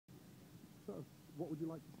what would you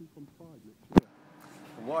like to see from Pride next year?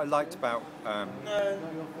 What I liked about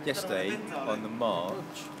yesterday on the march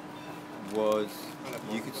was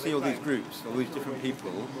you could see all these groups, all these different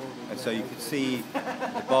people, and so you could see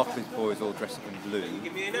the Barclays boys all dressed up in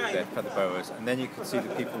blue, their feather boas, and then you could see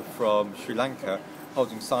the people from Sri Lanka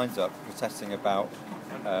holding signs up protesting about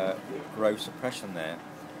gross oppression there,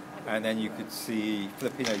 and then you could see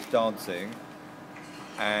Filipinos dancing,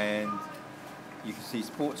 and you could see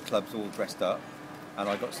sports clubs all dressed up, and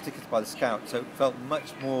I got stickers by the Scouts, so it felt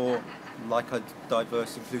much more like a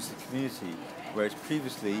diverse, inclusive community, whereas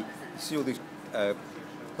previously you see all these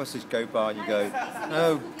buses go by and you go,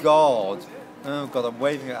 oh God, I'm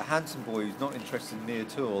waving at a handsome boy who's not interested in me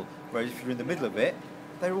at all, whereas if you're in the middle of it,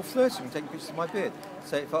 they're all flirting and taking pictures of my beard.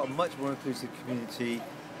 So it felt a much more inclusive community,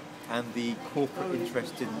 and the corporate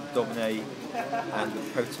interest didn't dominate, and the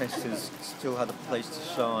protesters still had a place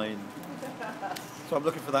to shine. So I'm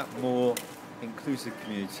looking for that more inclusive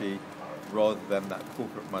community rather than that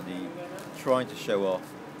corporate money trying to show off,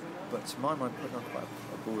 but to my mind putting on quite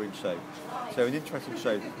a boring show. So an interesting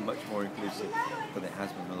show that's much more inclusive than it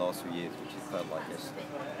has been in the last few years, which it felt like yesterday.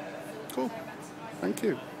 Cool. Thank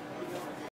you.